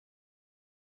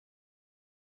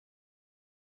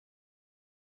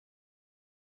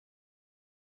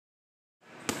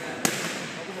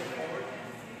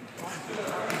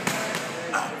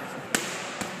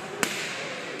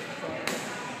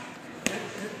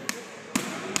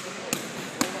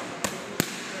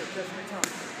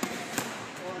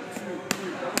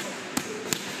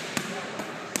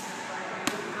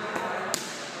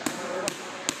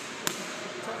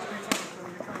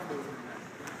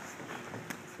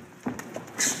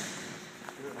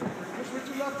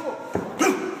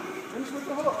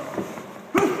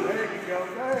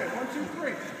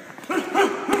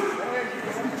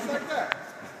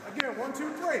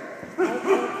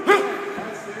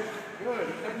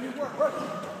Can you work? Work.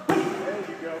 There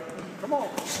you go. Come on.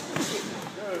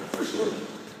 Good.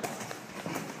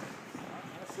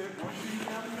 That's it. One shoot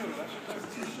down the middle. That's your best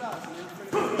 2 shots. And then you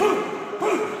finish.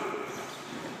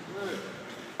 Good.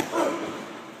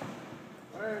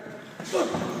 All right. Good.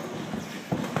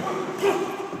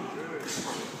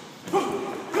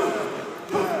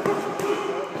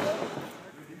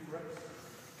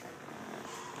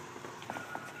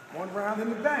 One round in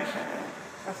the bank.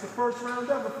 That's the first round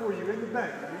ever for you in the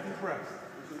bank. You deep breaths.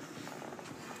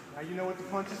 Now you know what the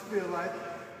punches feel like.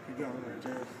 You got it right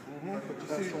there. But you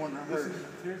That's see, the one I heard.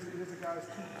 Here's a guy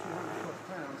that's 200 plus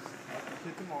pounds.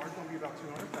 Hit tomorrow, he's going to be about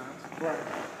 200 pounds. Right.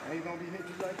 And he's going to be hitting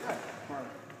you like that. Right.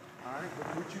 All right,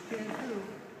 but what you can't do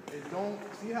is don't,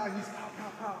 see how he's pow,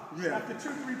 pow, pow. Yeah. After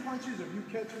 2-3 punches, if you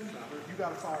catch him, you got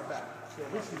to fire back. So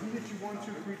listen, he hits you 1,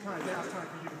 2, 3 times, now it's time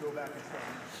for you to go back and start.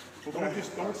 Okay.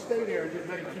 Don't stay there and just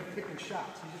let him keep picking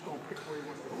shots. He's just going to pick where he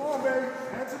wants to go. Come on, baby.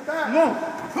 Hands it back. Come on.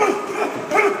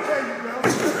 There you go.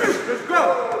 Let's go.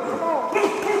 Come on. There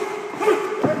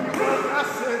you go.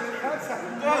 That's it. That's how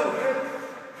you do it.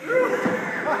 There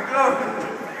you go.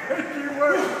 Thank you,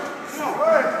 work.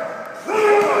 Work. There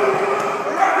you go.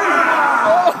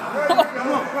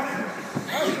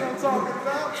 That's what I'm talking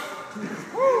about.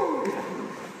 Woo.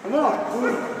 Come on.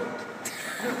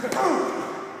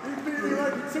 He beat me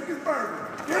like he took his burger.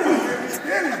 Get him,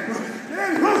 get him, get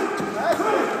him. That's it.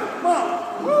 Come on.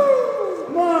 Woo.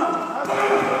 Come on. That's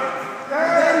it.